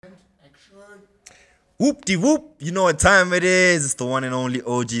Whoop-de-whoop, you know what time it is. It's the one and only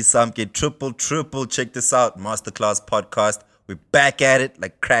OG Samke triple. Check this out, Masterclass Podcast. We're back at it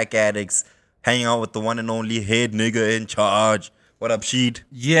like crack addicts, hanging out with the one and only head nigga in charge. What up, Sheed?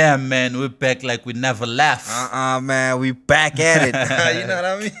 Yeah, man, we're back like we never left. Man, we back at it. You know what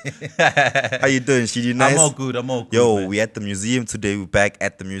I mean? How you doing, Sheed? You nice? I'm all good. Yo, man. we at the museum today. We're back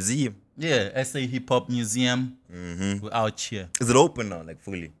at the museum. Yeah, SA Hip Hop Museum. We're out here. Is it open now, like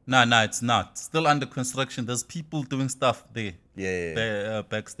fully? No, it's not. Still under construction. There's people doing stuff there. Yeah. They're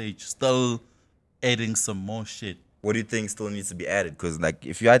backstage. Still adding some more shit. What do you think still needs to be added? Because like,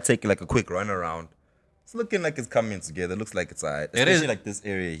 if you had taken like a quick run around, it's looking like it's coming together. It looks like it's alright. Especially like this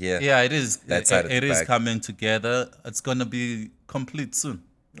area here. Yeah, it is. That side it is back. coming together. It's gonna be complete soon.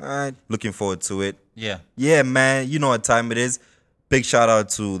 Alright, looking forward to it. Yeah. Yeah, man. You know what time it is. Big shout out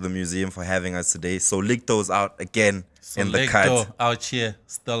to the museum for having us today. So Licto's out again in the cut. Out here,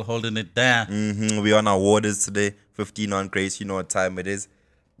 still holding it down. We on our waters today. 15 on Grace. You know what time it is.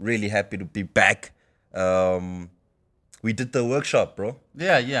 Really happy to be back. We did the workshop, bro.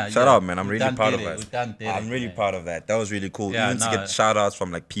 Yeah. Shout out, man. I'm really proud of that. that. I'm really proud of that. That was really cool. Yeah, Even to get shout outs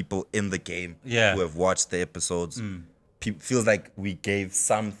from like people in the game who have watched the episodes. Feels like we gave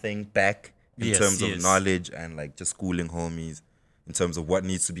something back in terms of knowledge and like just schooling homies. In terms of what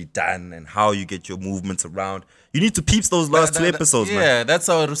needs to be done and how you get your movements around. You need to peep those last two episodes, man. Yeah, that's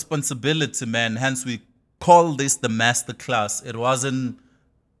our responsibility, man. Hence, we call this the Master Class. It wasn't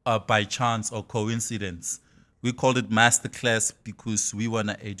by chance or coincidence. We called it Master Class because we want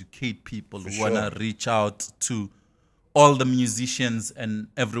to educate people. We want to reach out to all the musicians and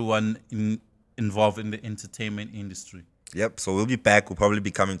everyone involved in the entertainment industry. Yep, so we'll be back. We'll probably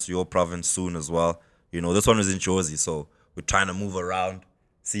be coming to your province soon as well. You know, this one is in Jersey, so we're trying to move around,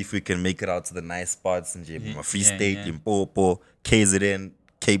 see if we can make it out to the nice spots in Free State, Limpopo, KZN,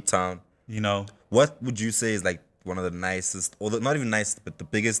 Cape Town. You know. What would you say is like one of the nicest, or not even nice, but the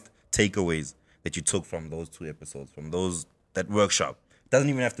biggest takeaways that you took from those two episodes, from that workshop? It doesn't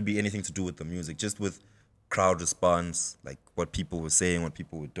even have to be anything to do with the music, just with crowd response, like what people were saying, what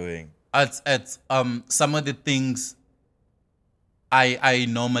people were doing. At some of the things I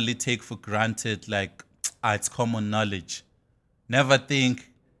normally take for granted, like it's common knowledge. Never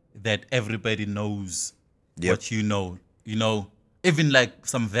think that everybody knows what you know. You know, even like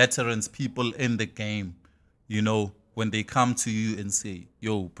some veterans, people in the game, you know, when they come to you and say,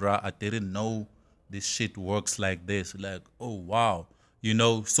 yo, bruh, I didn't know this shit works like this. Like, oh, wow. You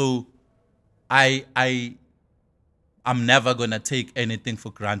know, so I'm never going to take anything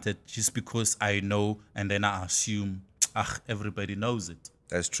for granted just because I know and then I assume, everybody knows it.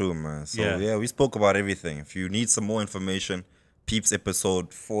 That's true, man. So, yeah, we spoke about everything. If you need some more information, Peeps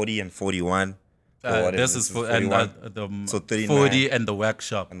episode 40 and 41. This is for so 39 40 and the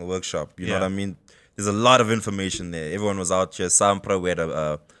workshop. And the workshop. You know what I mean? There's a lot of information there. Everyone was out here. Sampra, we had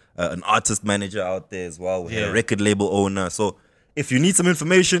an artist manager out there as well. We had a record label owner. So if you need some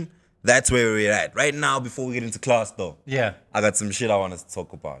information, that's where we're at. Right now, before we get into class, though, I got some shit I want us to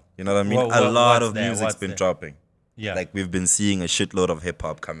talk about. You know what I mean? A lot of music's been dropping. Yeah. Like we've been seeing a shitload of hip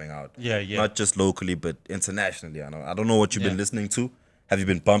hop coming out. Yeah. Not just locally, but internationally. I don't know what you've been listening to. Have you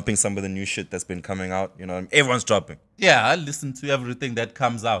been bumping some of the new shit that's been coming out? You know what I mean? Everyone's dropping. Yeah, I listen to everything that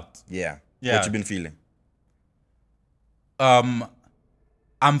comes out. Yeah. What you been feeling? I'm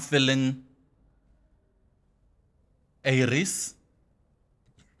feeling Aries.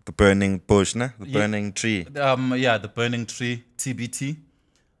 The burning bush, nah? The burning tree. The burning tree, TBT.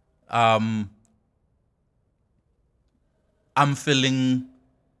 I'm feeling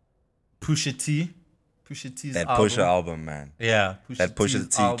Pusha T. Pusha T's that album. Pusha album, man. Yeah,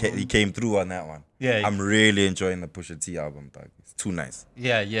 Pusha T. He came through on that one. Yeah, I'm really enjoying the Pusha T album, dog. It's too nice.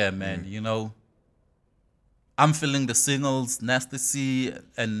 Yeah, man. You know, I'm feeling the singles, Nasty C,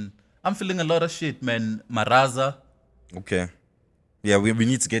 and I'm feeling a lot of shit, man. Maraza. Okay. Yeah, we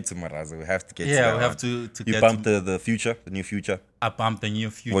need to get to Maraza. We have to get to that. Yeah, we have to you bumped the Future, the new Future? I bumped the new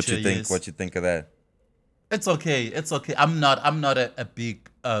Future, What you think? Yes. What you think of that? It's okay. I'm not a big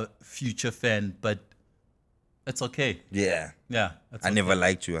Future fan, but it's okay. Yeah. Yeah. I never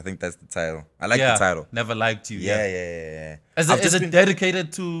liked you. I think that's the title. I like the title. Never liked you. Yeah. Is it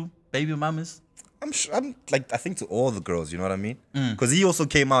dedicated to baby mamas? I'm like, I think to all the girls, you know what I mean? Because he also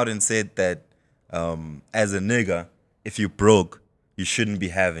came out and said that as a nigga, if you broke, you shouldn't be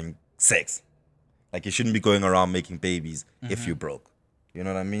having sex. Like you shouldn't be going around making babies if you broke. You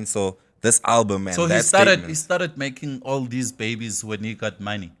know what I mean? So this album, man. So he started making all these babies when he got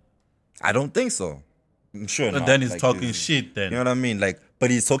money. I don't think so. I'm sure. And not. then he's talking shit. Then you know what I mean? Like,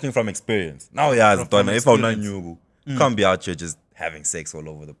 but he's talking from experience. Now he has done. If I'm not new, can't be out here just having sex all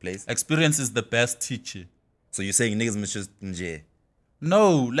over the place. Experience is the best teacher. So you're saying niggas must just nje.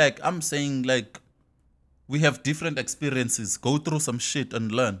 No, like I'm saying, like we have different experiences. Go through some shit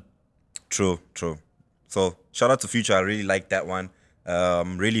and learn. True. So shout out to Future. I really like that one.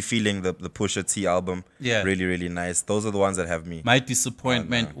 Really feeling the Pusha T album. Yeah. Really, really nice. Those are the ones that have me. My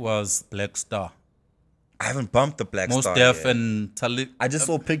disappointment was Black Star. I haven't bumped the Black Most Star Def yet. and Talib. I just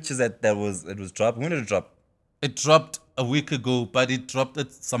saw pictures that it was dropped. When did it drop? It dropped a week ago, but it dropped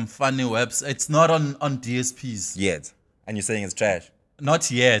at some funny webs. It's not on DSPs. Yet. And you're saying it's trash.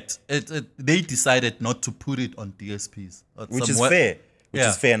 Not yet. They decided not to put it on DSPs. Which is fair. Which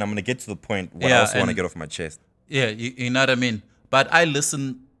is fair, and I'm gonna get to the point what I also want to get off my chest. Yeah, you know what I mean? But I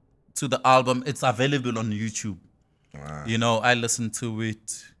listened to the album. It's available on YouTube. Wow. You know, I listened to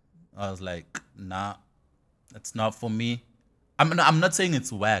it. I was like, nah, that's not for me. I'm not saying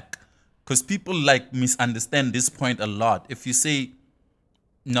it's whack, because people like misunderstand this point a lot. If you say,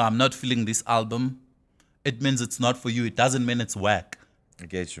 no, I'm not feeling this album, it means it's not for you. It doesn't mean it's whack. I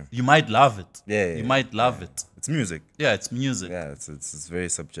get you. You might love it. Yeah. You might love it. It's music. Yeah, it's music. Yeah, it's very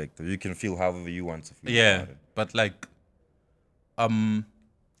subjective. You can feel however you want to feel. Yeah, about it. but like,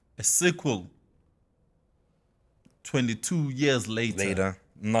 a sequel 22 years later.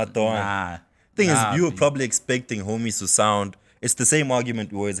 Not the one. Nah. Thing nah, is, you were B. probably expecting homies to sound. It's the same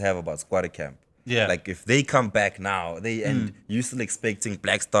argument we always have about Squatter Camp. Yeah. Like if they come back now, and you're still expecting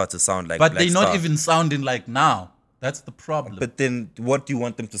Black Star to sound like. But Black they're not Star. even sounding like now. That's the problem. But then, what do you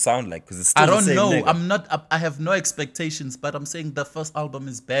want them to sound like? Because it's still I the don't same know. nigga. I have no expectations, but I'm saying the first album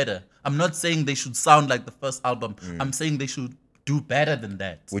is better. I'm not saying they should sound like the first album. I'm saying they should do better than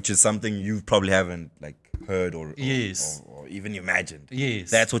that. Which is something you probably haven't like heard or Yes. or even imagined. Yes.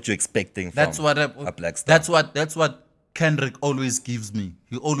 That's what you're expecting from That's what a Black Star. That's what Kendrick always gives me.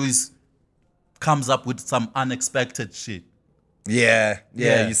 He always comes up with some unexpected shit. Yeah.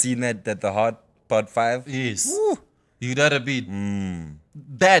 Yeah. You seen that the Hard Part 5? Yes. Woo. You gotta be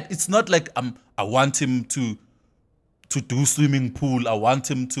that. It's not like I want him to do swimming pool. I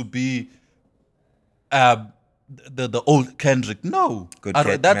want him to be the old Kendrick. No, Good I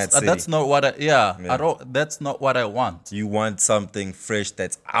Cat, don't- Mad City. that's not what I don't. That's not what I want. You want something fresh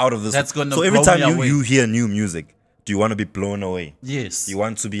that's out of this. That's gonna So every blow time me away. you hear new music, do you want to be blown away? Yes, You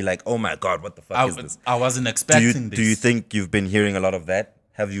want to be like, oh my God, what the fuck is this? I wasn't Do expecting this. you think you've been hearing a lot of that?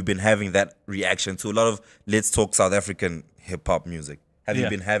 Have you been having that reaction to a lot of, let's talk South African hip hop music? Have you Yeah.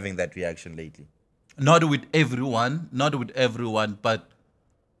 been having that reaction lately? Not with everyone, but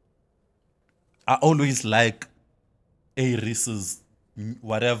I always like Aris's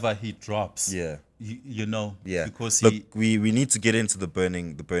whatever he drops. Yeah. You know. Yeah. Because Look, he. we need to get into the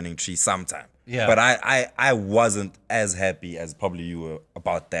burning tree sometime. Yeah. But I wasn't as happy as probably you were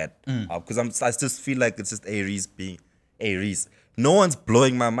about that. Because I just feel like it's just Aries being Aries. No one's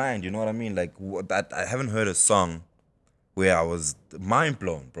blowing my mind, you know what I mean? Like I haven't heard a song where I was mind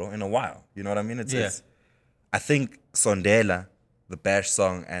blown, bro, in a while. You know what I mean? It's I think Sondela, the Bash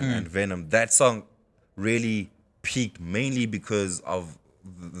song and Venom, that song really peaked mainly because of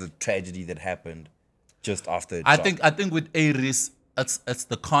the tragedy that happened just after it I dropped. think with Aries, it's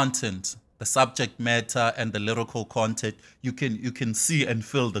the content, the subject matter, and the lyrical content. You can see and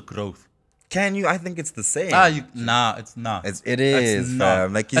feel the growth. Can you? I think it's the same. Nah, it's not. It is, It's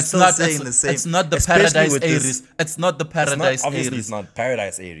fam. Like, you're It's still not- saying it's- the same. It's not the Especially Paradise with this- Aries. It's not the It's not, Paradise obviously, Aries. it's not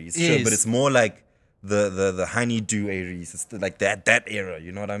Paradise Aries, sure, Yes. but it's more like the honeydew Aries. It's like that era.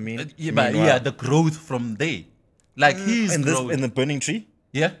 You know what I mean? Yeah, the growth from there. Like he's in growing. the burning tree.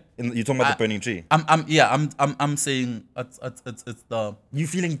 Yeah. You're talking about the burning tree. I'm saying it's the You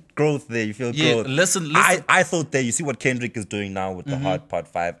feeling growth there? You feel Yeah, growth. listen. I thought that you see what Kendrick is doing now with the Hard Part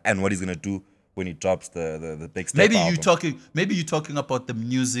 5 and what he's gonna do when he drops the big step maybe album. you're talking about the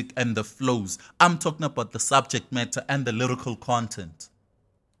music and the flows. I'm talking about the subject matter and the lyrical content.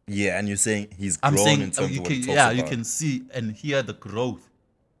 Yeah, and you're saying he's I'm grown saying in terms you of what can he talks you about. can see and hear the growth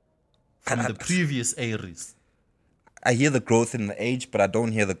from the previous Aries. I hear the growth in the age, but I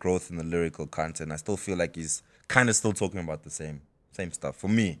don't hear the growth in the lyrical content. I still feel like he's kind of still talking about the same stuff for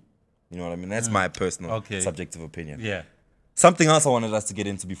me. You know what I mean? That's my personal subjective opinion. Yeah. Something else I wanted us to get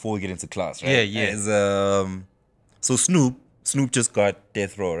into before we get into class, right? Yeah. Is so Snoop just got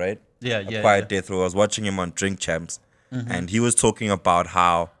Death Row, right? Acquired Death Row. I was watching him on Drink Champs, and he was talking about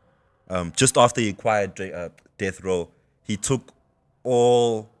how just after he acquired Death Row, he took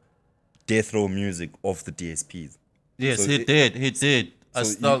all Death Row music off the DSPs. Yes, So he did.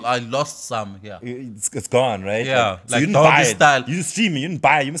 I lost some here. It's gone, right? Yeah, so you like didn't Doggy buy it. Style. You stream it. You didn't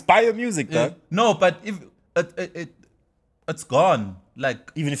buy it. You must buy your music, dog. No, but if it's gone.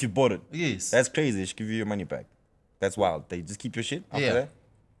 Like Even if you bought it. yes. That's crazy. They should give you your money back. That's wild. They just keep your shit after Yeah. that?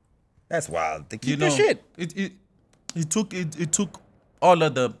 That's wild. They keep your shit. It took all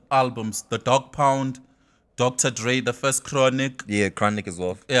of the albums, the Dog Pound, Dr. Dre, the first Chronic. Yeah, Chronic as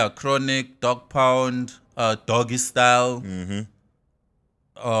well. Yeah, Chronic, Dog Pound, Doggy Style. Mm-hmm.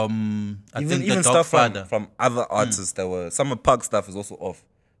 I think Even the stuff Dogfather. from other artists that were some of Pug stuff is also off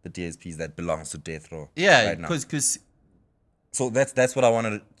the DSPs that belongs to Death Row. Yeah, right now. because So that's what I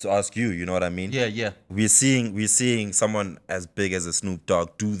wanted to ask you. You know what I mean? yeah. We're seeing someone as big as a Snoop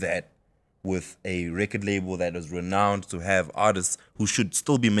Dogg do that with a record label that is renowned to have artists who should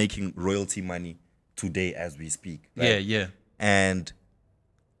still be making royalty money today as we speak. Right? Yeah. And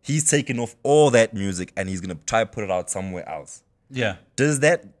he's taken off all that music and he's gonna try to put it out somewhere else. Yeah. Does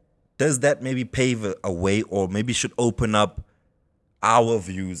that maybe pave a way, or maybe should open up our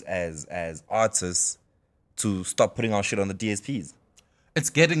views as artists to stop putting our shit on the DSPs? It's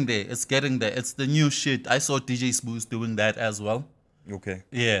getting there. It's the new shit. I saw DJ Smooth doing that as well. Okay.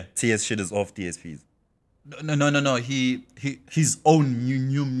 Yeah. TS shit is off DSPs. No. His own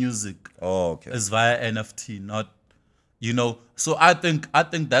new music Oh, okay. is via NFT, not, So I think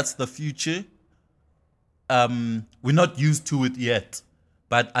that's the future. We're not used to it yet,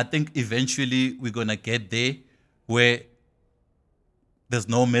 but I think eventually we're gonna get there where there's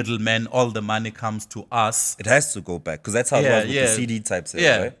no middleman. All the money comes to us. It has to go back because that's how it was with the CD type sales,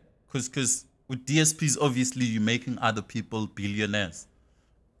 Yeah, right? because with DSPs, obviously you're making other people billionaires.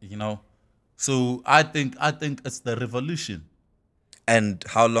 So I think it's the revolution. And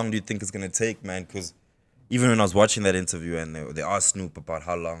how long do you think it's gonna take, man? Because even when I was watching that interview and they asked Snoop about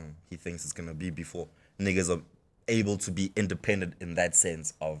how long he thinks it's gonna be before niggas are able to be independent in that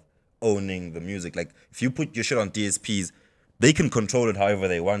sense of owning the music. Like if you put your shit on DSPs, they can control it however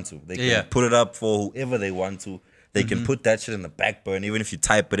they want to. They can put it up for whoever they want to. They can put that shit in the back burner. Even if you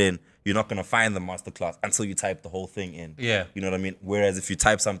type it in, you're not gonna find the masterclass until you type the whole thing in. Yeah. You know what I mean? Whereas if you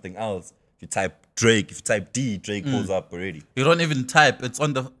type something else, if you type Drake, if you type D, Drake pulls up already. You don't even type. It's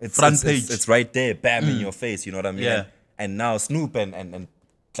on the front page. It's right there, bam, in your face. You know what I mean? Yeah. And now Snoop and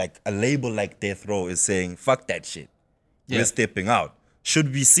like a label like Death Row is saying, fuck that shit. Yeah. We're stepping out.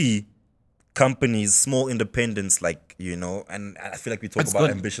 Should we see companies, small independents, like, and I feel like we talk about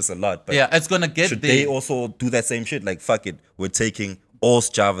ambitious a lot, but it's gonna get should there. they also do that same shit? Like, fuck it, we're taking all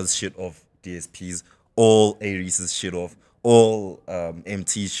Java's shit off DSPs, all Aries' shit off, all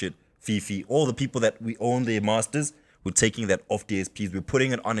MT's shit, Fifi, all the people that we own their masters, we're taking that off DSPs. We're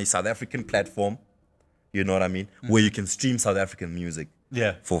putting it on a South African platform, you know what I mean, where you can stream South African music.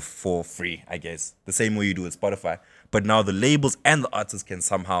 Yeah. For free, I guess. The same way you do with Spotify. But now the labels and the artists can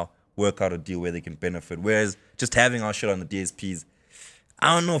somehow work out a deal where they can benefit. Whereas just having our shit on the DSPs,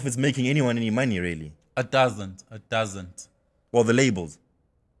 I don't know if it's making anyone any money, really. It doesn't. Well, the labels.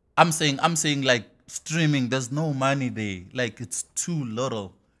 I'm saying like streaming, there's no money there. Like it's too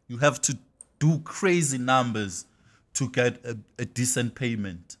little. You have to do crazy numbers to get a decent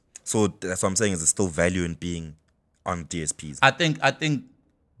payment. So that's what I'm saying, is there's still value in being on DSPs. I think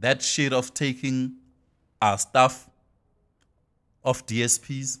that shit of taking our stuff off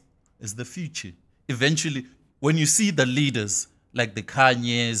DSPs is the future. Eventually, when you see the leaders like the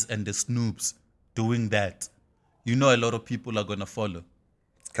Kanye's and the Snoops doing that, a lot of people are gonna follow.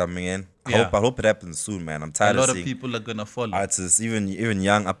 It's coming in. Yeah. I hope it happens soon, man. I'm tired A of lot seeing of people are gonna follow. artists, even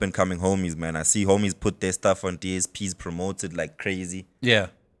young up and coming homies, man. I see homies put their stuff on DSPs promoted like crazy. Yeah.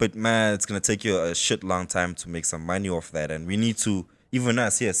 But man, it's gonna take you a shit long time to make some money off that, and we need to, even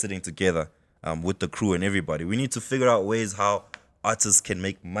us here sitting together, with the crew and everybody, we need to figure out ways how artists can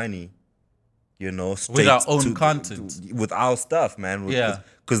make money, straight With our own content, with our stuff, man. Yeah.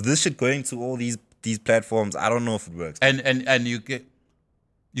 Because this shit going to all these platforms, I don't know if it works. and you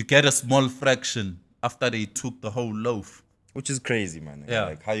get a small fraction after they took the whole loaf. Which is crazy, man. Yeah.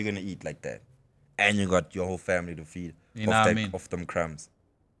 Like, how you gonna eat like that, and you got your whole family to feed off them crumbs.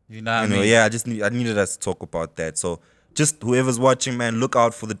 You know what I mean? Yeah, I needed us to talk about that. So just whoever's watching, man, look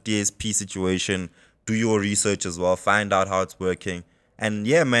out for the DSP situation. Do your research as well. Find out how it's working. And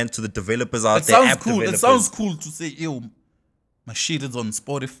yeah, man, to the developers out there, sounds cool. It sounds cool to say, yo, my shit is on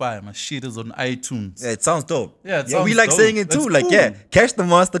Spotify. My shit is on iTunes. Yeah, it sounds dope. Yeah, it sounds we like dope. saying it too. It's Like, cool. yeah, catch the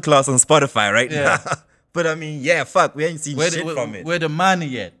masterclass on Spotify right Yeah. now. But I mean, yeah, fuck, we ain't seen shit from it. Where the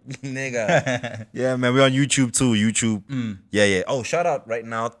money at? Nigga. Yeah, man, we're on YouTube too. YouTube. Yeah. Oh, shout out right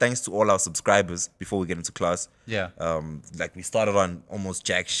now. Thanks to all our subscribers before we get into class. Yeah. Like we started on almost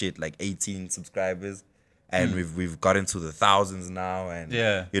jack shit, like 18 subscribers. And we've got into the thousands now. And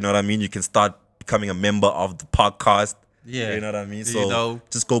Yeah. you know what I mean? You can start becoming a member of the podcast. Yeah. You know what I mean? You So know.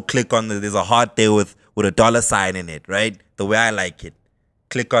 just go click on there's a heart there with a dollar sign in it, right? The way I like it.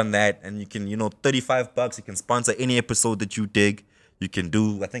 click on that, and you can, $35. You can sponsor any episode that you dig. You can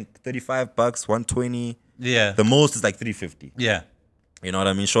do, I think, $35, $120. Yeah. The most is like $350. Yeah. You know what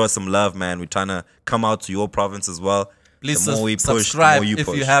I mean? Show us some love, man. We're trying to come out to your province as well. Please the more we push, subscribe the more you if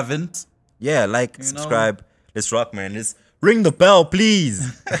push. you haven't. Yeah, subscribe. Let's rock, man. Let's ring the bell,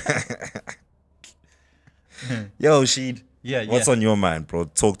 please. Yo, Sheed. Yeah, What's on your mind, bro?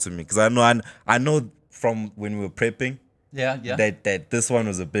 Talk to me, because I know from when we were prepping. Yeah. That this one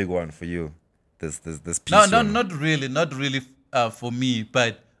was a big one for you. This piece. No, not really for me,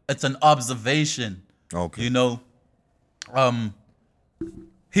 but it's an observation. Okay.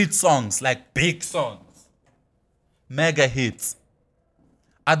 Hit songs, like big songs, mega hits.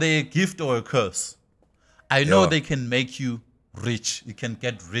 Are they a gift or a curse? I know they can make you rich. You can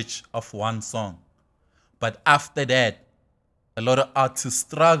get rich off one song. But after that, a lot of artists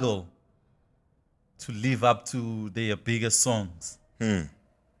struggle to live up to their biggest songs.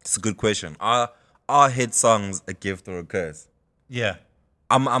 It's a good question. Are hit songs a gift or a curse? Yeah.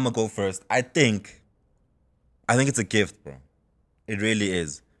 I'm gonna go first. I think it's a gift, bro. It really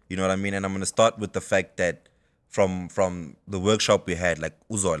is. You know what I mean? And I'm gonna start with the fact that from the workshop we had, like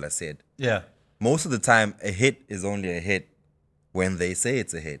Uzola said, Yeah. most of the time a hit is only a hit when they say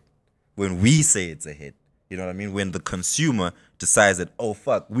it's a hit. When we say it's a hit. You know what I mean? When the consumer decides that, oh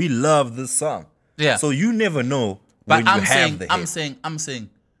fuck, we love this song. Yeah. So you never know But when you have the hit. I'm saying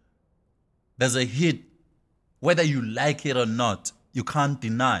there's a hit, whether you like it or not, you can't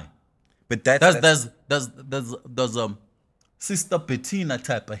deny. But There's Sister Bettina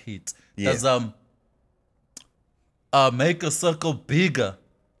type of hit. Yeah. There's Make a Circle Bigger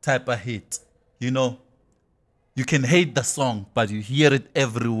type of hit. You can hate the song, but you hear it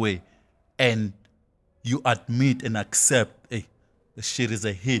everywhere, and you admit and accept, hey, the shit is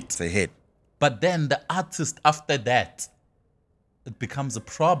a hit. It's a hit. But then the artist after that, it becomes a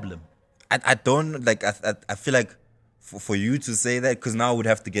problem. I don't like. I feel like for you to say that, because now we'd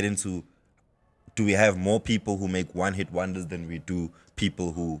have to get into, do we have more people who make one hit wonders than we do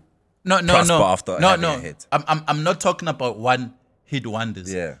people who prosper after having a hit? I'm not talking about one hit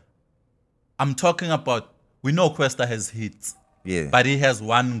wonders. Yeah. I'm talking about, we know Questa has hits. Yeah. But he has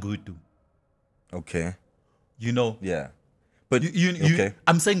one good. Okay. Yeah. But okay.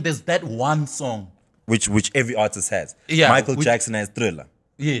 I'm saying there's that one song. Which every artist has. Yeah. Michael Jackson has Thriller.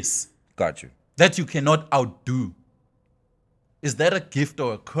 Yes. Got you. That you cannot outdo. Is that a gift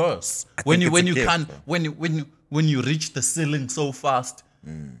or a curse? When you reach the ceiling so fast,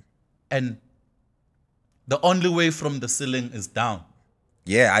 and the only way from the ceiling is down.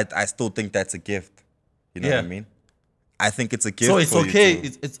 Yeah, I still think that's a gift. You know what I mean? I think it's a gift. So it's for okay. You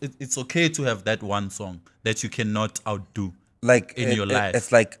to, it's okay to have that one song that you cannot outdo. Like in your life.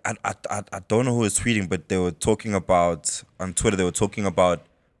 It's like I don't know who was tweeting, but they were talking about on Twitter. They were talking about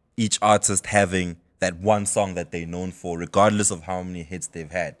each artist having that one song that they're known for, regardless of how many hits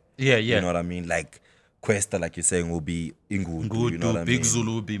they've had. Yeah. You know what I mean? Like Questa, like you're saying, will be Ingudu. You know what I Big mean?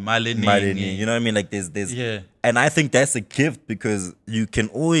 Zulu will be Malini. You know what I mean? Like there's Yeah. And I think that's a gift, because you can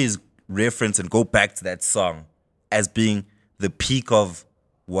always reference and go back to that song as being the peak of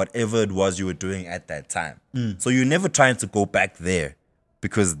whatever it was you were doing at that time. So you're never trying to go back there,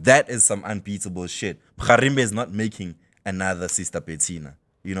 because that is some unbeatable shit. Mkharimbe is not making another Sister Bettina.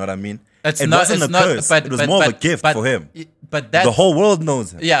 You know what I mean? It wasn't a curse. It was more of a gift for him. But that, the whole world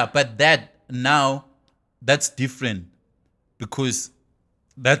knows him. Yeah, but that's different, because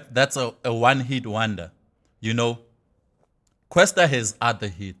that's a one-hit wonder. Questa has other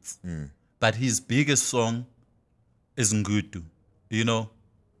hits, but his biggest song is Ngutu.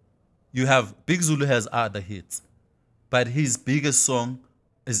 You have Big Zulu has other hits, but his biggest song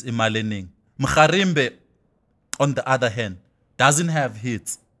is Imalening. Mkharimbe, on the other hand, doesn't have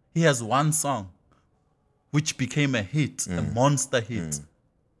hits. He has one song, which became a hit, a monster hit.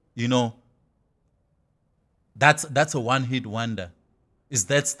 That's a one-hit wonder. Is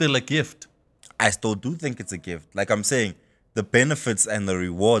that still a gift? I still do think it's a gift. Like I'm saying, the benefits and the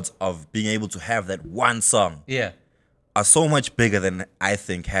rewards of being able to have that one song are so much bigger than, I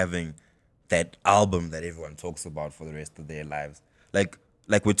think, having that album that everyone talks about for the rest of their lives. Like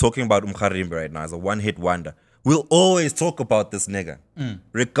we're talking about Mkharimbe right now as a one-hit wonder. We'll always talk about this nigga,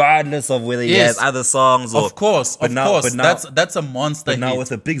 regardless of whether he has other songs. Or, of course. That's a monster hit. Now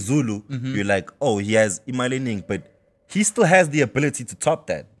with a Big Zulu, you're like, oh, he has Imalening, but he still has the ability to top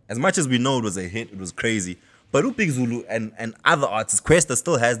that. As much as we know it was a hit, it was crazy. But Big Zulu and other artists, Questa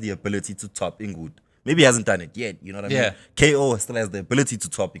still has the ability to top Ingud. Maybe he hasn't done it yet, you know what I mean? KO still has the ability to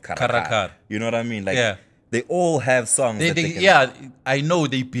top Ikarakar. You know what I mean? Like, They all have songs. I know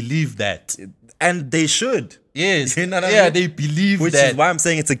they believe that. And they should. Yes. You know what I mean? They believe Which that. is why I'm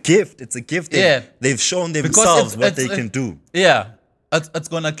saying it's a gift. It's a gift. They've shown themselves what they can do. Yeah. It's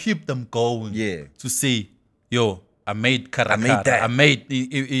gonna keep them going. Yeah. To say, yo, I made karakara. I made that. I made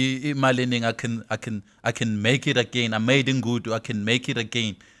Imalining. I can make it again. I made Ngudu. I can make it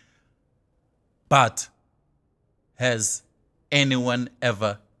again. But has anyone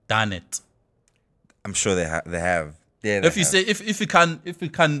ever done it? I'm sure they have. Yeah, If you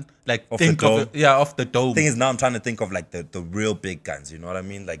can like off think the of it, off the dome. Thing is, now I'm trying to think of like the real big guns. You know what I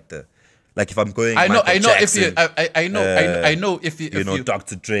mean? Like if I'm going, I know Jackson, I know if you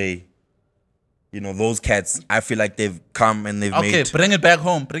Dr. Dre, those cats. I feel like they've come and they've made. Okay, bring it back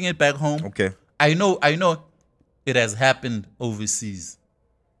home. Okay. I know it has happened overseas,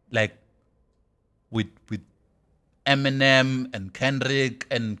 like with Eminem and Kendrick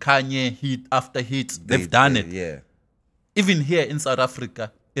and Kanye, hit after hit. They've done it. Yeah. Even here in South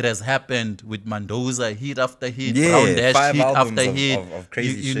Africa, it has happened with Mendoza, hit after hit, Yeah, Brown Dash, 5 hit albums after of hit.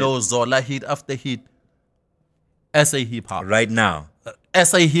 crazy you shit. know, Zola, hit after hit. SA hip hop. Right now,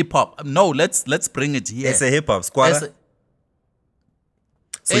 SA hip hop. No, let's bring it here. it's a hip hop squad. SA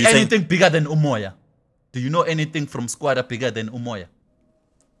So you're saying anything bigger than Umoya? Do you know anything from Squadra bigger than Umoya?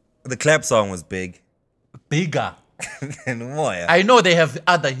 the clap song was big? Bigger. And Umoya. I know they have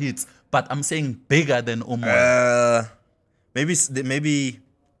other hits, but I'm saying bigger than Umoya. Maybe shit.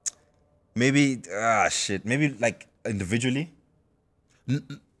 Maybe like individually.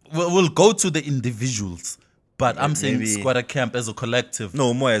 We'll go to the individuals, but I'm saying maybe- Squadra Camp as a collective.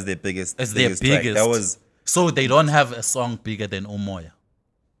 No, Umoya is their biggest. As their track. biggest. That was So they don't have a song bigger than Umoya.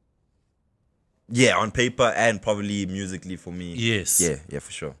 on paper and probably musically for me. Yes. Yeah,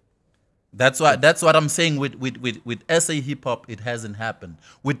 for sure. That's what I'm saying with SA hip hop. It hasn't happened.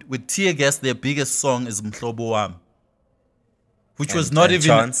 With Tear Gas, their biggest song is Mhlobo Wam, which was not even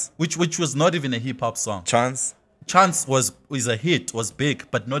Chance? which was not even a hip hop song. Chance. Chance is a hit, was big,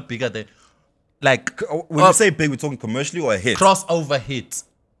 but not bigger than like When you say big, we're talking commercially or a hit? crossover hit.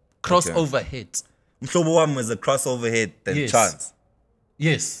 Crossover hit. Mhlobo Wam was a crossover hit than Yes. Chance.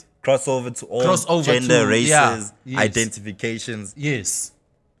 Yes. Crossover to all Crossover gender, to- races, yes. identifications. Yes.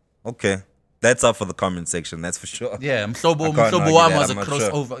 Okay. That's up for the comment section, that's for sure. Yeah, I Mhlobo can't argue Wam that, was a I'm not sure.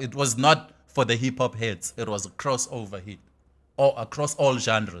 crossover. It was not for the hip hop heads. It was a crossover hit, or across all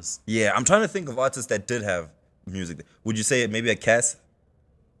genres. Yeah, I'm trying to think of artists that did have music. Would you say maybe a Cass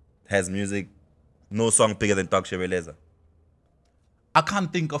has music, no song bigger than Talk Shebeleza? I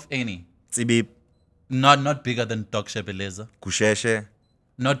can't think of any. Tsibi, Not bigger than Dog Shebeleza. Kusheshe,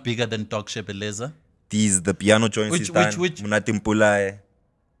 Not bigger than Dog Shebeleza. these the piano joints he's done, which- Munati Mpulae.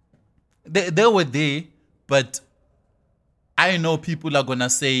 They were there, but I know people are gonna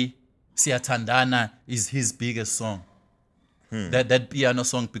say Siyathandana is his biggest song. That piano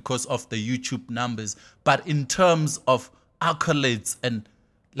song because of the YouTube numbers. But in terms of accolades and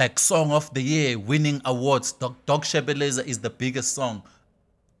like song of the year, winning awards, Dog Shebeleza is the biggest song.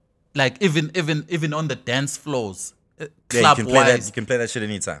 Like even on the dance floors, Yeah, club you wise. can play that shit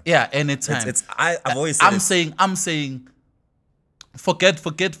anytime. Yeah, anytime. I've always said I'm saying forget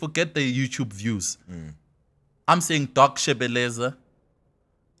the YouTube views. I'm saying Dog Shebeleza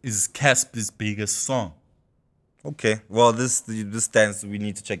is Casp's biggest song. Okay. Well, this stands. We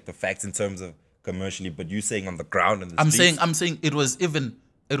need to check the facts in terms of commercially, but you saying on the ground and the streets. I'm saying it was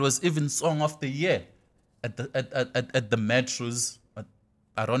even song of the year at the metros.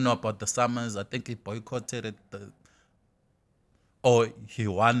 I don't know about the summers. I think he boycotted it, or he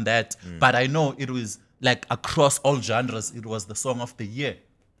won that. But I know it was like across all genres. It was the song of the year.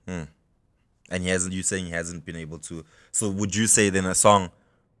 And you saying he hasn't been able to. So would you say then a song?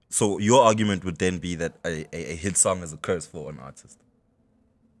 So your argument would then be that a hit song is a curse for an artist.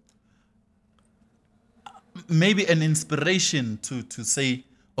 Maybe an inspiration to say,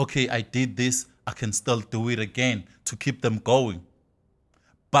 okay, I did this, I can still do it again, to keep them going.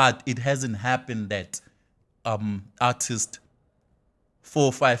 But it hasn't happened that artists 4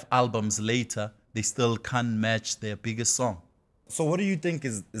 or 5 albums later, they still can't match their biggest song. So what do you think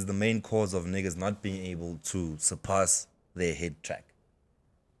is the main cause of niggas not being able to surpass their hit track?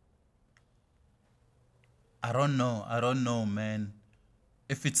 I don't know, man.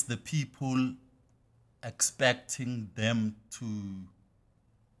 If it's the people expecting them to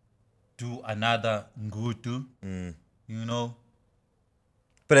do another Ngutu, you know.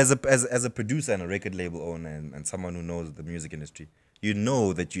 But as a producer and a record label owner and someone who knows the music industry, you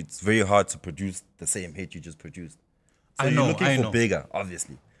know that it's very hard to produce the same hit you just produced. So you're looking for bigger,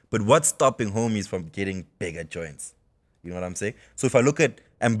 obviously. But what's stopping homies from getting bigger joints? You know what I'm saying? So if I look at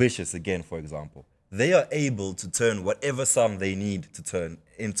Ambitious again, for example, they are able to turn whatever song they need to turn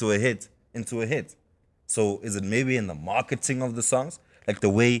into a hit. So is it maybe in the marketing of the songs? Like the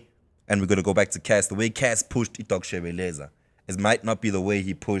way, and we're going to go back to Cass, the way Cass pushed Itok Shebeleza, it might not be the way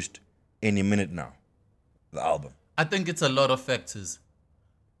he pushed Any Minute Now, the album. I think it's a lot of factors.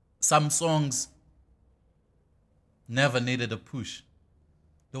 Some songs never needed a push.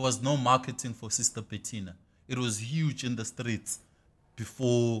 There was no marketing for Sister Bettina. It was huge in the streets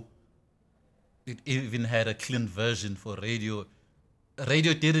before it even had a clean version for radio.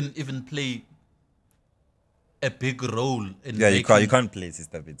 Radio didn't even play a big role in you can't play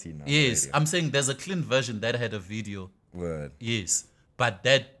Sister Bettina. Yes, I'm saying there's a clean version that had a video. Word. Yes, but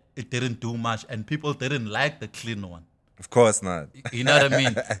that it didn't do much, and people didn't like the clean one. Of course not. You know what I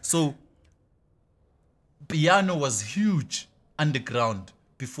mean? So piano was huge underground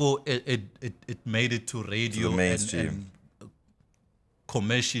before it made it to radio, to the mainstream, and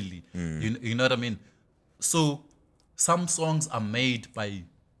commercially. You know what I mean? So some songs are made by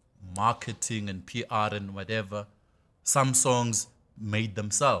marketing and PR and whatever. Some songs made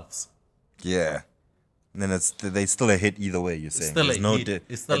themselves. Yeah. And then they still a hit either way, you're saying.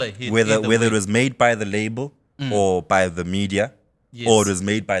 It's still a hit. Whether it was made by the label or by the media, Yes. or it was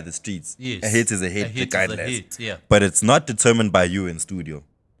made by the streets. Yes. A hit is a hit, A hit is a hit, yeah. But it's not determined by you in studio.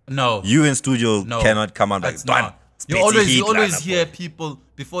 No. You in studio cannot come on like, That's not. You always hear people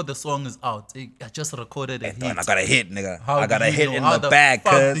before the song is out. Hey, I just recorded a hit. I got a hit, nigga. How I got do a you hit know? in How the the bag,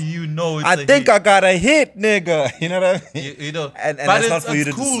 fuck cuz. do you know it's I a think hit? I got a hit, nigga. You know what I mean? You know, and but that's not for you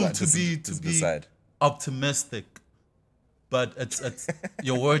to cool decide, to be decide. optimistic, but it's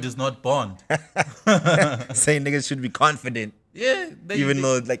your word is not bond. Saying niggas should be confident. Yeah, Even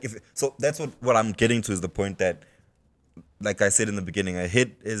though, like, so that's what I'm getting to, is the point that, like I said in the beginning, a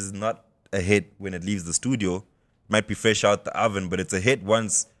hit is not a hit when it leaves the studio. It might be fresh out the oven, but it's a hit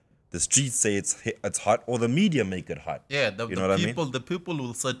once the streets say it's hot, or the media make it hot. Yeah, the people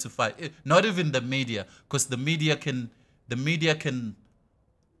will certify it. Not even the media, because the media can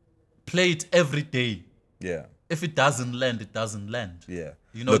play it every day. Yeah. If it doesn't land, it doesn't land. Yeah.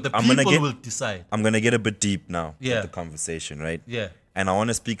 You know, Look, the people will decide. I'm going to get a bit deep now Yeah. with the conversation, right? Yeah. And I want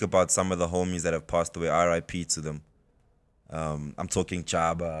to speak about some of the homies that have passed away. RIP to them. I'm talking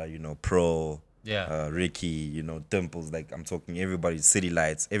Chaba, Pro, Yeah. Ricky, Dimples. Like, I'm talking everybody, City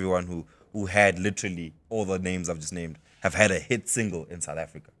Lights, everyone who had literally all the names I've just named have had a hit single in South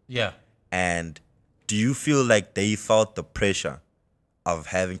Africa. Yeah. And do you feel like they felt the pressure of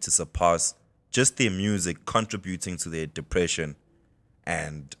having to surpass just their music contributing to their depression,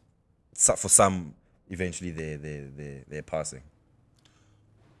 and for some, eventually their passing?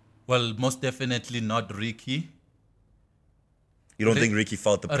 Well, most definitely not Ricky. You don't think Ricky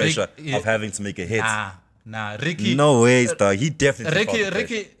felt the pressure of having to make a hit? Nah. Ricky. No way, dog. He definitely felt the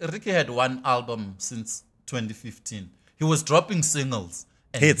pressure. Ricky had one album since 2015. He was dropping singles.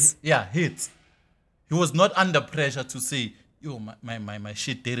 Hits. Hits. He was not under pressure to say, yo, my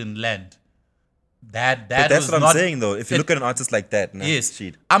shit didn't land. But that's what I'm saying, though. If you look at an artist like that, yes,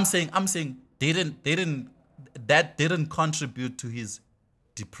 shit. I'm saying that didn't contribute to his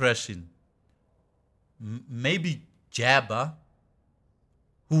depression. Maybe Jabba,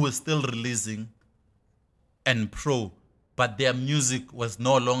 who was still releasing, and Pro, but their music was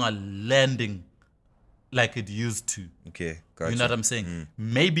no longer landing like it used to. Okay, gotcha. You know what I'm saying?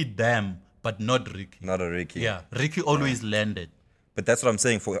 Maybe them, but not Ricky. Not a Ricky. Yeah, Ricky always landed. But that's what I'm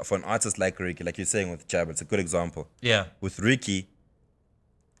saying, for an artist like Ricky, like you're saying with Jabba, it's a good example. Yeah. With Ricky,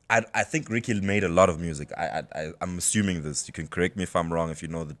 I think Ricky made a lot of music. I'm assuming this. You can correct me if I'm wrong, if you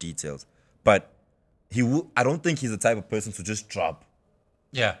know the details. But I don't think he's the type of person to just drop.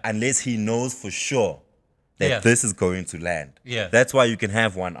 Yeah. Unless he knows for sure that this is going to land. Yeah. That's why you can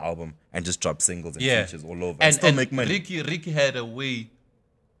have one album and just drop singles and features all over and still make money. Ricky had a way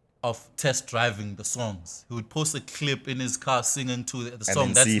of test driving the songs. He would post a clip in his car singing to the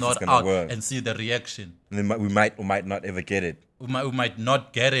song that's not out and see the reaction. And then we might not ever get it. We might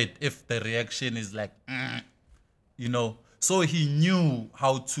not get it if the reaction is like, So he knew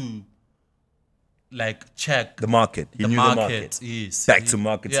how to check the market. He knew the market. Yes. Back to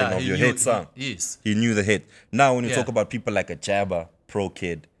marketing of your hit song. Yes. He knew the hit. Now when you talk about people like a Jabba, Pro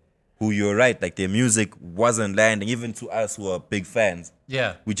Kid, who you're right, like their music wasn't landing, even to us who are big fans.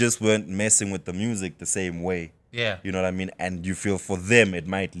 Yeah. We just weren't messing with the music the same way. Yeah. You know what I mean? And you feel for them it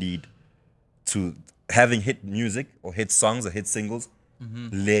might lead to having hit music or hit songs or hit singles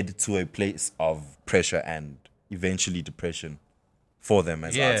led to a place of pressure and eventually depression for them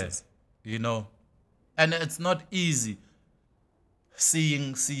as artists. And it's not easy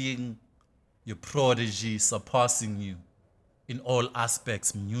seeing your prodigy surpassing you. in all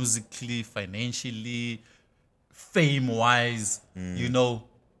aspects, musically, financially, fame-wise, you know,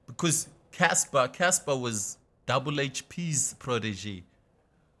 because Casper was Double HP's protege.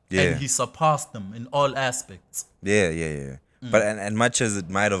 Yeah. And he surpassed them in all aspects. Yeah. But and much as it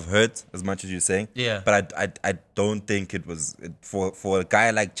might have hurt, as much as you're saying, but I don't think it was for a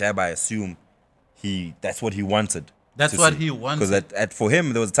guy like Jab. I assume that's what he wanted. That's what he wanted. Because for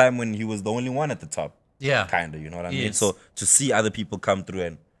him there was a time when he was the only one at the top. Yeah, kind of. You know what I mean? So to see other people come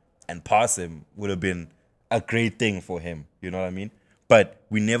through and pass him would have been a great thing for him. You know what I mean? But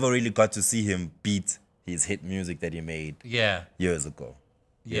we never really got to see him beat his hit music that he made years ago.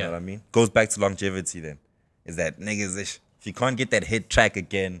 You know what I mean? Goes back to longevity then. Is that niggas, if you can't get that hit track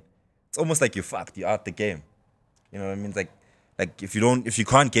again, it's almost like you're fucked. You're out the game. You know what I mean? It's like if you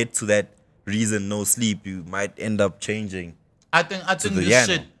can't get to that reason, no sleep, you might end up changing. I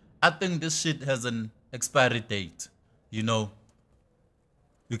think this shit has an expiry date. You know,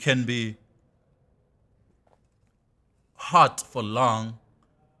 you can be hot for long,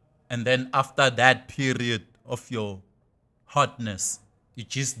 and then after that period of your hotness, you're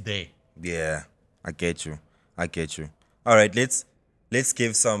just there. Yeah, I get you. All right, let's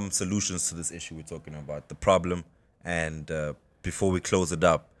give some solutions to this issue we're talking about, the problem. And before we close it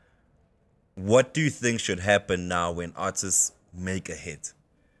up, what do you think should happen now when artists make a hit?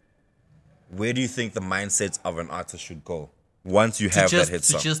 Where do you think the mindset of an artist should go once you have that hit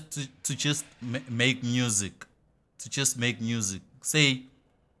song? To just make music. To just make music. Say,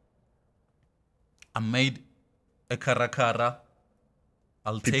 I made a karakara.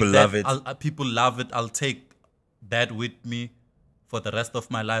 People love it. I'll take that with me for the rest of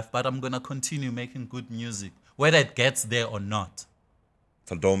my life. But I'm going to continue making good music, whether it gets there or not.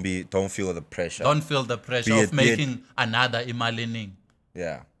 So don't feel the pressure. Don't feel the pressure of making another Imalining.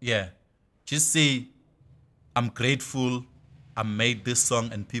 Yeah. Just say, I'm grateful. I made this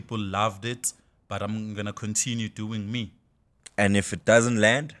song and people loved it, but I'm going to continue doing me. And if it doesn't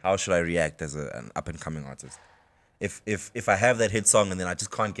land, how should I react as an up-and-coming artist? If I have that hit song and then I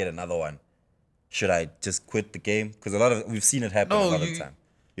just can't get another one, should I just quit the game? Because we've seen it happen a lot of time.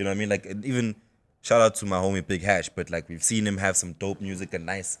 You know what I mean? Like, even shout out to my homie Big Hash, but like we've seen him have some dope music, a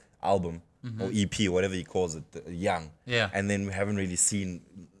nice album or EP, or whatever he calls it, young. Yeah. And then we haven't really seen,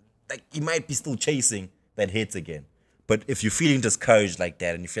 like, he might be still chasing that hit again. But if you're feeling discouraged like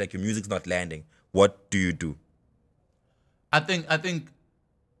that and you feel like your music's not landing, what do you do? I think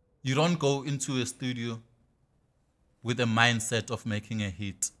you don't go into a studio with a mindset of making a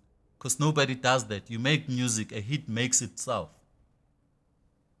hit, because nobody does that. You make music, a hit makes itself.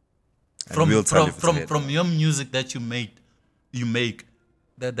 From your music that you make,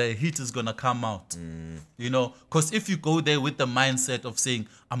 that the hit is gonna come out. You know, because if you go there with the mindset of saying,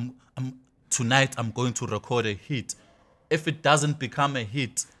 tonight I'm going to record a hit, if it doesn't become a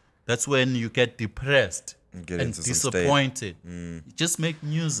hit, that's when you get depressed and disappointed. Just make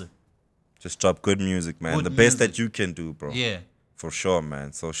music. Just drop good music, man. The best that you can do, bro. Yeah. For sure,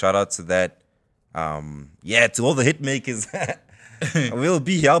 man. So shout out to that. To all the hit makers. We'll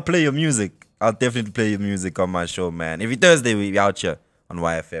be here. I'll play your music. I'll definitely play your music on my show, man. Every Thursday we out here on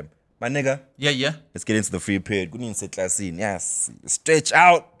YFM. My nigga. Yeah. Let's get into the free period. Good evening, class scene. Yes. Stretch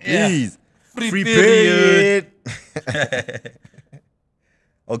out, please. Yeah. Free period.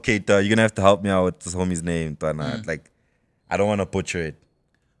 Okay, you're gonna have to help me out with this homie's name, Tana. Like, I don't want to butcher it.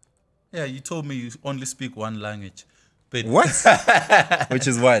 Yeah, you told me you only speak one language. But what? Which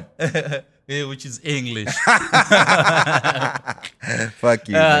is what? Yeah, which is English. Fuck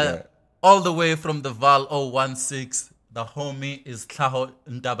you. All the way from the Val 016, the homie is Tlhaho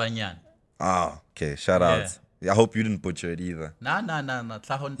Ntabanyane. Oh, okay. Shout out. I hope you didn't butcher it either. Nah.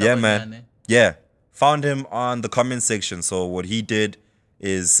 Tlhaho Ntabanyane. Yeah, man. Yeah. Found him on the comment section. So what he did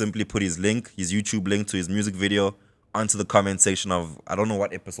is simply put his YouTube link to his music video onto the comment section of, I don't know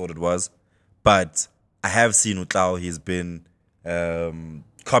what episode it was, but I have seen Tlhaho. He's been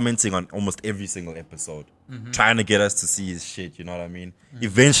commenting on almost every single episode, trying to get us to see his shit, you know what I mean?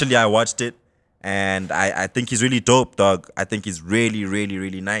 Eventually I watched it, and I think he's really dope, dog. I think he's really, really,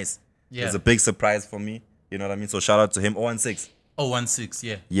 really nice. Yeah. It's a big surprise for me, you know what I mean? So shout out to him. 016. 016,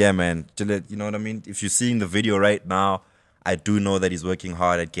 yeah. Yeah, man. You know what I mean? If you're seeing the video right now, I do know that he's working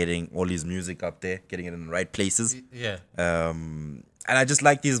hard at getting all his music up there, getting it in the right places. Yeah. And I just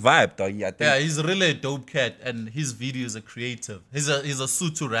like his vibe, dog. He's really a dope cat, and his videos are creative. He's a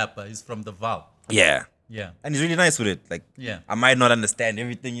Sutu rapper. He's from the Val. Yeah. Yeah. And he's really nice with it. Like, I might not understand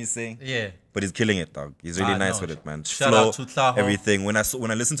everything he's saying. Yeah. But he's killing it, dog. He's really nice with it, man. Shout out to Tlhaho. Everything. When I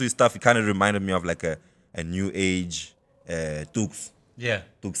listen to his stuff, it kind of reminded me of like a new age Tux. Yeah.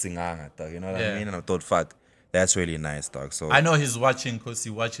 Tuxinganga, dog. You know what I mean? And I thought, fuck, That's really nice, dog. So I know he's watching because he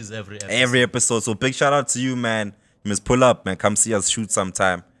watches every episode. every episode. So big shout out to you, man. You must pull up, man. Come see us shoot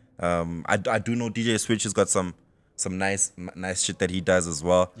sometime. I do know DJ Switch has got some nice shit that he does as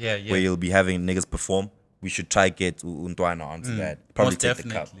well. Yeah. Where you'll be having niggas perform. We should try get Untwana onto that. Probably most take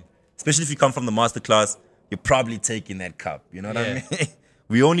definitely. the cup. Especially if you come from the master class, you're probably taking that cup. You know what I Yeah. mean?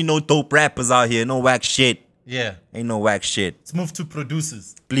 We only know dope rappers out here. No whack shit. Yeah. Ain't no whack shit. Let's move to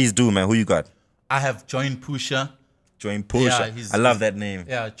producers. Please do, man. Who you got? I have Joint Pusher. Join Pusha. he's- I love that name.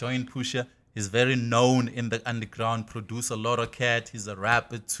 Yeah, Joint Pusher. He's very known in the underground, produce a lot of cat. He's a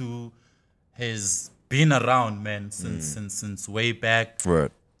rapper too. He's been around, man, since way back.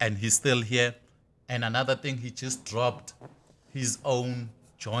 Word. And he's still here. And another thing, he just dropped his own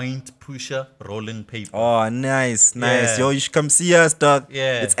Joint Pusher rolling paper. Oh, nice. Yeah. Yo, you should come see us, dog.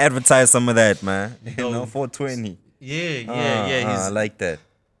 Yeah. Let's advertise some of that, man. You Yo. know, 420. Yeah. I He's like that.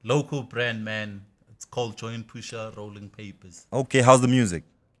 local brand, man. It's called Joint Pusher Rolling Papers. Okay, how's the music?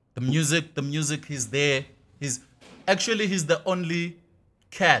 The music, he's there. He's the only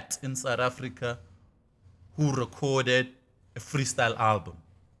cat in South Africa who recorded a freestyle album.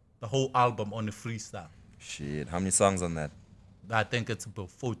 The whole album on a freestyle. Shit, how many songs on that? I think it's about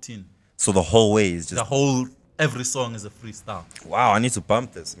 14. So the whole way is just... Every song is a freestyle. Wow, I need to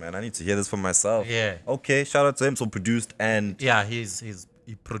bump this, man. I need to hear this for myself. Yeah. Okay, shout out to him. So produced and Yeah, he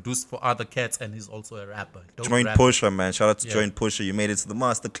produced for other cats and he's also a rapper. Dope Joint rapper. Pusher, man. Shout out to Yeah. Joint Pusher. You made it to the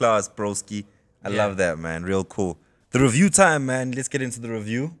master class, broski. I Yeah. love that, man. Real cool. The review time, man. Let's get into the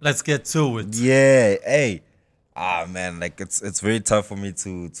review. Let's get to it. Yeah, hey. Man, like it's very tough for me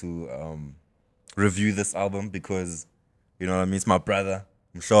to review this album because you know what I mean. It's my brother,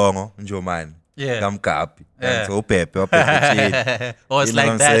 Mshongo, Njo man. Yeah. I'm kapi. Yeah. So Pepe, shit. Oh, it's You know like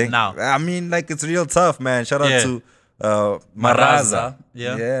what I'm that saying? now. I mean, like it's real tough, man. Shout out Yeah. to Maraza, Maraza.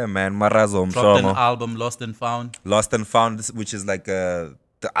 yeah. Yeah, man. Maraza, Dropped an Mshongo. album, Lost and Found. Lost and Found, which is like the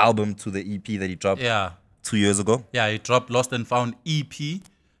album to the EP that he dropped Yeah. 2 years ago. Yeah, he dropped Lost and Found EP.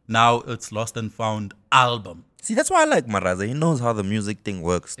 Now it's Lost and Found album. See, that's why I like Maraza. He knows how the music thing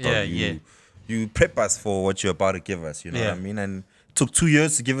works. Dog. Yeah. You prep us for what you're about to give us, you know Yeah. what I mean? And it took 2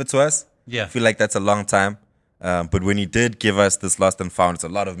 years to give it to us. Yeah. I feel like that's a long time. But when he did give us this Lost and Found, it's a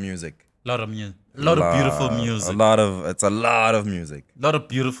lot of music. A lot of music. A lot of beautiful music. It's a lot of music. A lot of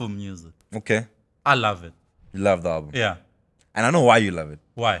beautiful music. Okay. I love it. You love the album. Yeah. And I know why you love it.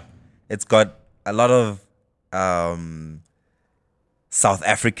 Why? It's got a lot of South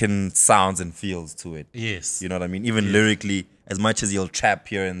African sounds and feels to it. Yes. You know what I mean? Even lyrically, as much as he'll trap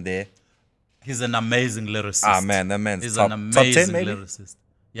here and there. He's an amazing lyricist. Man, that man's He's top, an top amazing 10 maybe? lyricist.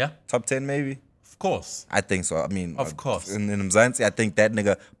 Yeah, Top 10 maybe? of course. I think so. I mean, Of course. In Mzansi, I think that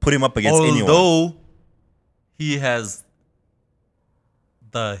nigga put him up against anyone. Although he has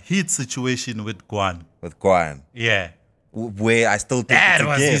the heat situation with Guan. With Guan. Yeah. Where I still think That it's a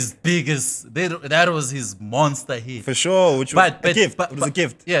was gift. his biggest, that was his monster hit. For sure. Which was a gift. It was a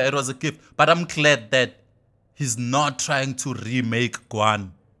gift. Yeah, it was a gift. But I'm glad that he's not trying to remake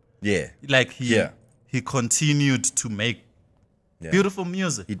Guan. Yeah. Like Yeah. he continued to make beautiful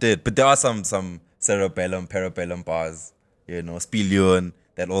music. He did. But there are some cerebellum, parabellum bars, you know, Spillion,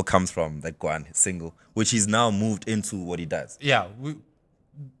 that all comes from that Guan single, which he's now moved into what he does. Yeah,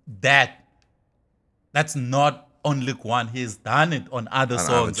 that's not only Guan. He's done it on other On other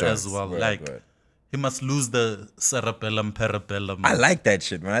songs as joints. well. Word. He must lose the cerebellum, parabellum. I like that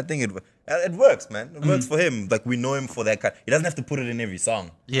shit, man. I think it works, man. It works for him. Like, we know him for that kind. He doesn't have to put it in every song.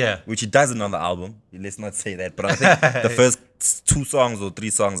 Yeah. Which he doesn't on the album. Let's not say that. But I think the first 2 songs or 3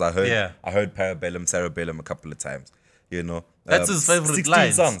 songs I heard, Yeah. I heard Parabellum, Cerebellum a couple of times. You know? That's his favorite 16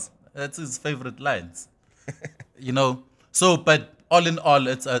 lines. songs. That's his favorite lines. You know? So, but all in all,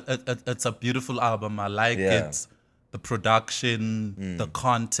 it's a beautiful album. I like Yeah. it. The production, the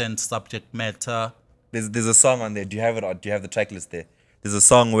content, subject matter. There's a song on there. Do you have it? Or do you have the track list there? There's a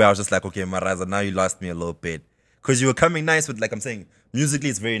song where I was just like, okay, Maraza, now you lost me a little bit. Because you were coming nice with, like I'm saying, musically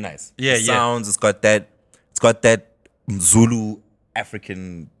it's very nice. Yeah, The sounds, it's got that Zulu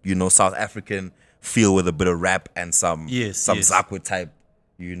African, you know, South African feel with a bit of rap and some Yes. Zakwe type,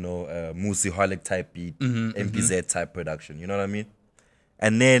 you know, Musi Holic type beat, Mm-hmm, MPZ type production. You know what I mean?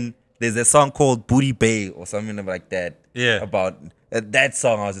 And then there's a song called Booty Bay or something like that. Yeah. About that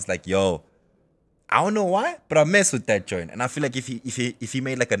song, I was just like, yo, I don't know why, but I mess with that joint. And I feel like if he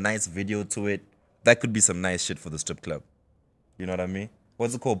made like a nice video to it, that could be some nice shit for the strip club. You know what I mean?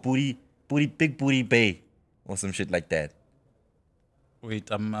 What's it called? Big Booty Bay or some shit like that. Wait,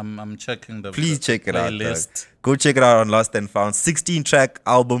 I'm checking the Please check it out. playlist. Dog. Go check it out on Lost and Found. 16-track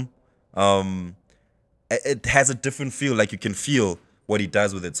album. It has a different feel. Like you can feel what he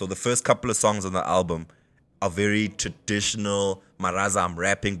does with it. So the first couple of songs on the album are very traditional. Maraza, I'm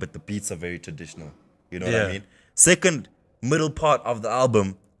rapping, but the beats are very traditional. You know what I mean? Second, middle part of the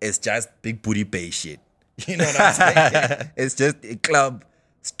album is just big booty bass shit. You know what I'm saying? It's just a club,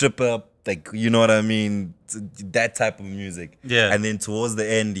 stripper, like, you know what I mean? That type of music. Yeah. And then towards the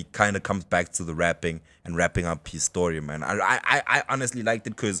end, he kind of comes back to the rapping and wrapping up his story, man. I honestly liked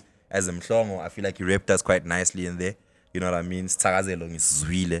it because as a Mhlongo, I feel like he rapped us quite nicely in there. You know what I mean? Sithakazelo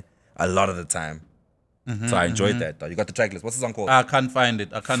ngisizwile a lot of the time. So I enjoyed that. Though. You got the track list. What's the song called? I can't find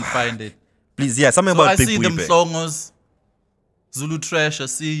it. Please, yeah, something So about I Big see Booty them Bay. Mhlongos, Zulu Trash, I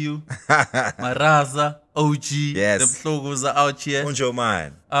see you. Maraza, OG. Yes. The Mhlongos are out here. What's your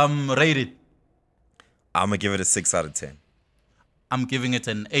mind? Rate it. I'm going to give it a 6 out of 10. I'm giving it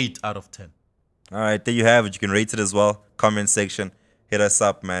an 8 out of 10. All right, there you have it. You can rate it as well. Comment section. Hit us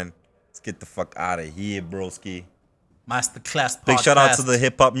up, man. Let's get the fuck out of here, broski. Master Class Podcast. Big shout out to the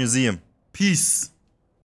Hip Hop Museum. Peace.